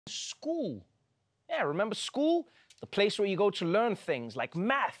School. Yeah, remember school? The place where you go to learn things like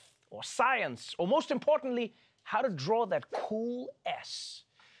math or science, or most importantly, how to draw that cool S.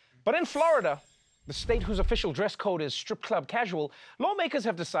 But in Florida, the state whose official dress code is strip club casual, lawmakers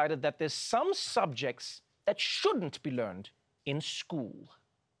have decided that there's some subjects that shouldn't be learned in school.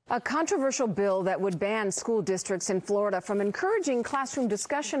 A controversial bill that would ban school districts in Florida from encouraging classroom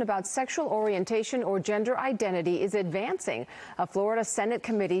discussion about sexual orientation or gender identity is advancing. A Florida Senate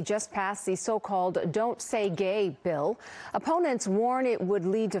committee just passed the so-called Don't Say Gay bill. Opponents warn it would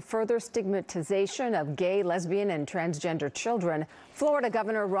lead to further stigmatization of gay, lesbian, and transgender children. Florida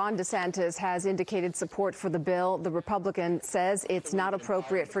Governor Ron DeSantis has indicated support for the bill. The Republican says it's not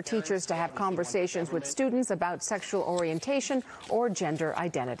appropriate for teachers to have conversations with students about sexual orientation or gender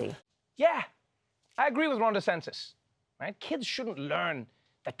identity. Yeah, I agree with Ron DeSantis. Right? Kids shouldn't learn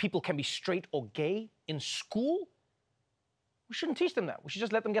that people can be straight or gay in school. We shouldn't teach them that. We should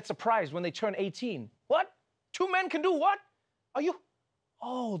just let them get surprised when they turn 18. What? Two men can do what? Are you?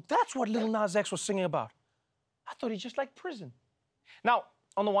 Oh, that's what Lil Nas X was singing about. I thought he just liked prison. Now,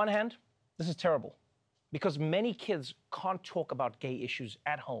 on the one hand, this is terrible because many kids can't talk about gay issues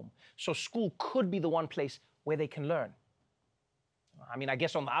at home. So school could be the one place where they can learn. I mean, I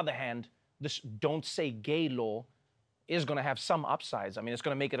guess on the other hand, this Don't Say Gay law is going to have some upsides. I mean, it's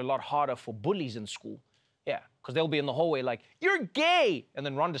going to make it a lot harder for bullies in school. Yeah, because they'll be in the hallway like, you're gay! And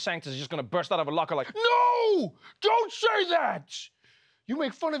then Ron DeSantis is just going to burst out of a locker like, no! Don't say that! You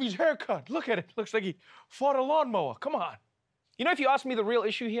make fun of his haircut. Look at it. Looks like he fought a lawnmower. Come on. You know, if you ask me, the real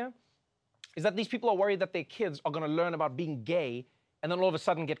issue here is that these people are worried that their kids are going to learn about being gay and then all of a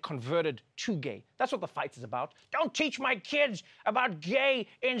sudden get converted to gay. That's what the fight is about. Don't teach my kids about gay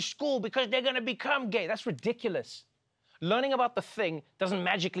in school because they're going to become gay. That's ridiculous. Learning about the thing doesn't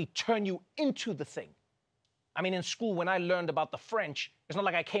magically turn you into the thing. I mean, in school, when I learned about the French, it's not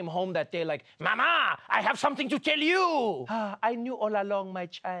like I came home that day like, Mama, I have something to tell you. Ah, I knew all along, my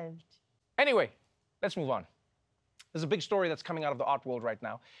child. Anyway, let's move on. There's a big story that's coming out of the art world right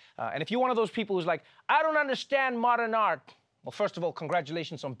now. And if you're one of those people who's like, I don't understand modern art, well, first of all,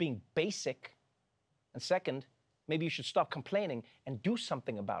 congratulations on being basic. And second, maybe you should stop complaining and do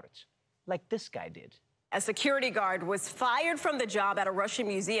something about it, like this guy did. A security guard was fired from the job at a Russian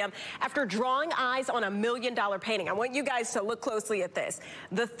museum after drawing eyes on $1 million painting. I want you guys to look closely at this.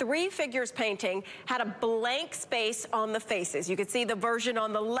 The Three Figures painting had a blank space on the faces. You can see the version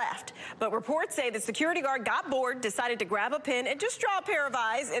on the left. But reports say the security guard got bored, decided to grab a pen and just draw a pair of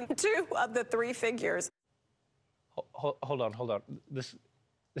eyes in two of the three figures. Hold on. This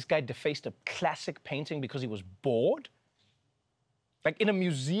guy defaced a classic painting because he was bored? Like in a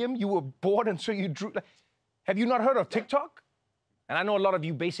museum, you were bored and so you drew... Have you not heard of TikTok? And I know a lot of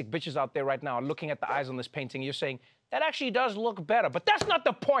you basic bitches out there right now are looking at the eyes on this painting. You're saying, that actually does look better. But that's not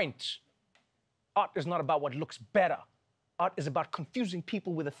the point. Art is not about what looks better. Art is about confusing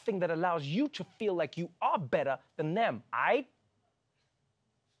people with a thing that allows you to feel like you are better than them, aight?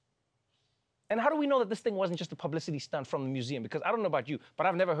 And how do we know that this thing wasn't just a publicity stunt from the museum? Because I don't know about you, but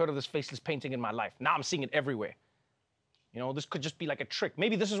I've never heard of this faceless painting in my life. Now I'm seeing it everywhere. You know, this could just be like a trick.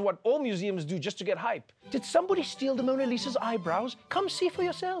 Maybe this is what all museums do just to get hype. Did somebody steal the Mona Lisa's eyebrows? Come see for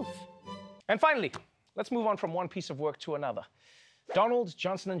yourself. And finally, let's move on from one piece of work to another. Donald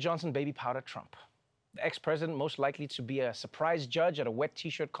Johnson & Johnson baby powder Trump. The ex-president most likely to be a surprise judge at a wet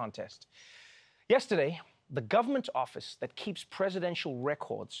t-shirt contest. Yesterday, the government office that keeps presidential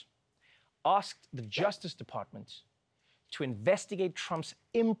records asked the Justice Department to investigate Trump's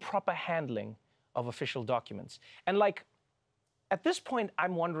improper handling of official documents. And like, at this point,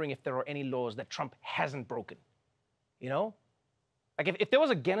 I'm wondering if there are any laws that Trump hasn't broken, you know? Like if there was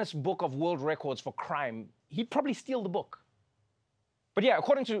a Guinness Book of World Records for crime, he'd probably steal the book. But yeah,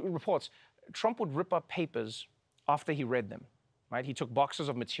 according to reports, Trump would rip up papers after he read them, right? He took boxes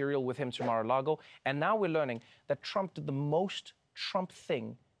of material with him to Mar-a-Lago, and now we're learning that Trump did the most Trump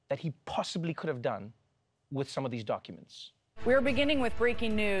thing that he possibly could have done with some of these documents. We're beginning with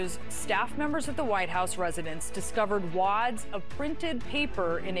breaking news. Staff members at the White House residence discovered wads of printed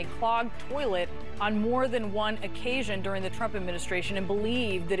paper in a clogged toilet on more than one occasion during the Trump administration and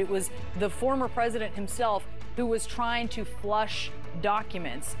believed that it was the former president himself who was trying to flush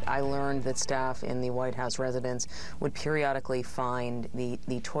documents. I learned that staff in the White House residence would periodically find the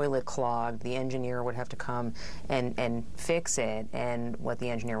toilet clogged. The engineer would have to come and fix it, and what the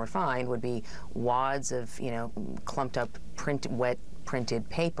engineer would find would be wads of, clumped up wet printed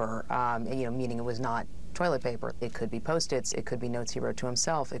paper, meaning it was not toilet paper. It could be Post-its, it could be notes he wrote to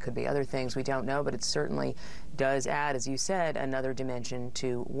himself, it could be other things we don't know, but it certainly does add, as you said, another dimension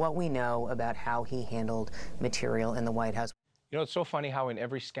to what we know about how he handled material in the White House. You know, it's so funny how in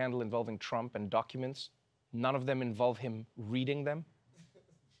every scandal involving Trump and documents, none of them involve him reading them.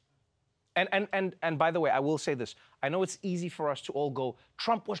 And by the way, I will say this. I know it's easy for us to all go,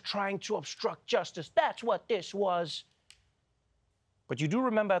 Trump was trying to obstruct justice. That's what this was. But you do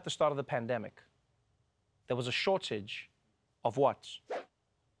remember at the start of the pandemic, there was a shortage of what?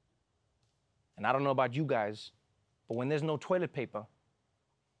 And I don't know about you guys, but when there's no toilet paper,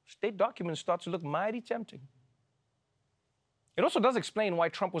 state documents start to look mighty tempting. It also does explain why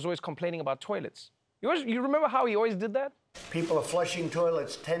Trump was always complaining about toilets. You remember how he always did that? People are flushing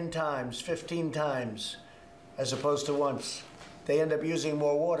toilets 10 times, 15 times, as opposed to once. They end up using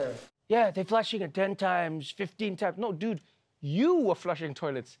more water. Yeah, they're flushing it 10 times, 15 times. No, dude, you were flushing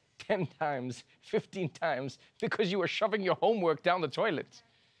toilets 10 times, 15 times because you were shoving your homework down the toilet.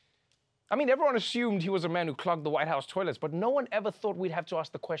 I mean, everyone assumed he was a man who clogged the White House toilets, but no one ever thought we'd have to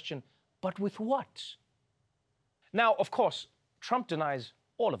ask the question, but with what? Now, of course, Trump denies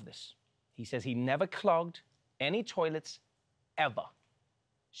all of this. He says he never clogged any toilets ever.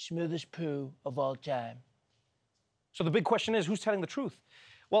 Smoothest poo of all time. So the big question is, who's telling the truth?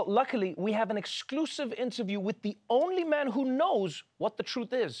 Well, luckily, we have an exclusive interview with the only man who knows what the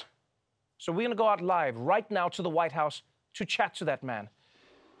truth is. So we're going to go out live right now to the White House to chat to that man.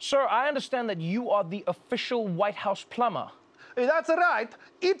 Sir, I understand that you are the official White House plumber. That's right.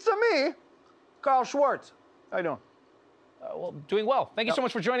 It's me, Carl Schwartz. How you doing? Well, doing well. Thank you so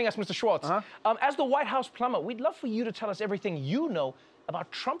much for joining us, Mr. Schwartz. As the White House plumber, we'd love for you to tell us everything you know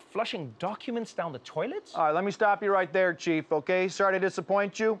about Trump flushing documents down the toilets. All right, let me stop you right there, Chief, okay? Sorry to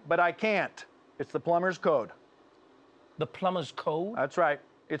disappoint you, but I can't. It's the plumber's code. The plumber's code? That's right.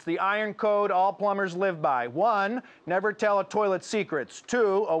 It's the iron code all plumbers live by. 1, never tell a toilet secrets.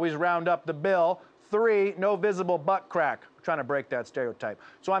 2, always round up the bill. 3, no visible butt crack. I'm trying to break that stereotype.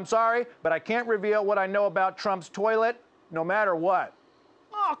 So I'm sorry, but I can't reveal what I know about Trump's toilet, no matter what.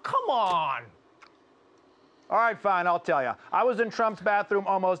 Oh, come on. All right, fine, I'll tell you. I was in Trump's bathroom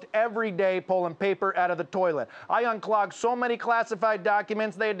almost every day pulling paper out of the toilet. I unclogged so many classified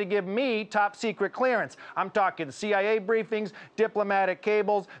documents, they had to give me top secret clearance. I'm talking CIA briefings, diplomatic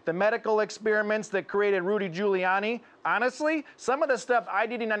cables, the medical experiments that created Rudy Giuliani. Honestly, some of the stuff I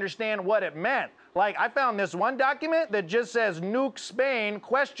didn't understand what it meant. Like, I found this one document that just says nuke Spain, ?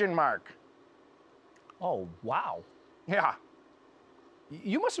 Oh, wow. Yeah.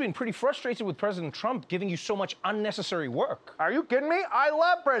 You must have been pretty frustrated with President Trump giving you so much unnecessary work. Are you kidding me? I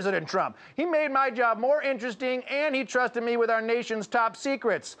love President Trump. He made my job more interesting and he trusted me with our nation's top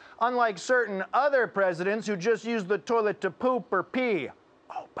secrets. Unlike certain other presidents who just use the toilet to poop or pee.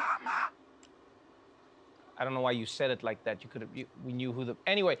 Obama. I don't know why you said it like that. We knew who the...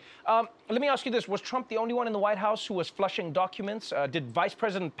 Anyway, let me ask you this. Was Trump the only one in the White House who was flushing documents? Did Vice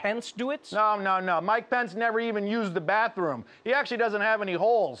President Pence do it? No. Mike Pence never even used the bathroom. He actually doesn't have any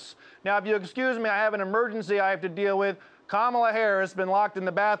holes. Now, if you excuse me, I have an emergency I have to deal with. Kamala Harris has been locked in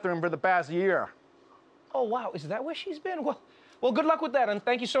the bathroom for the past year. Oh, wow. Is that where she's been? Well, good luck with that, and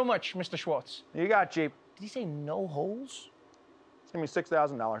thank you so much, Mr. Schwartz. You got it, Chief. Did he say no holes? Give me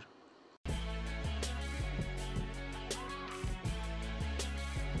 $6,000.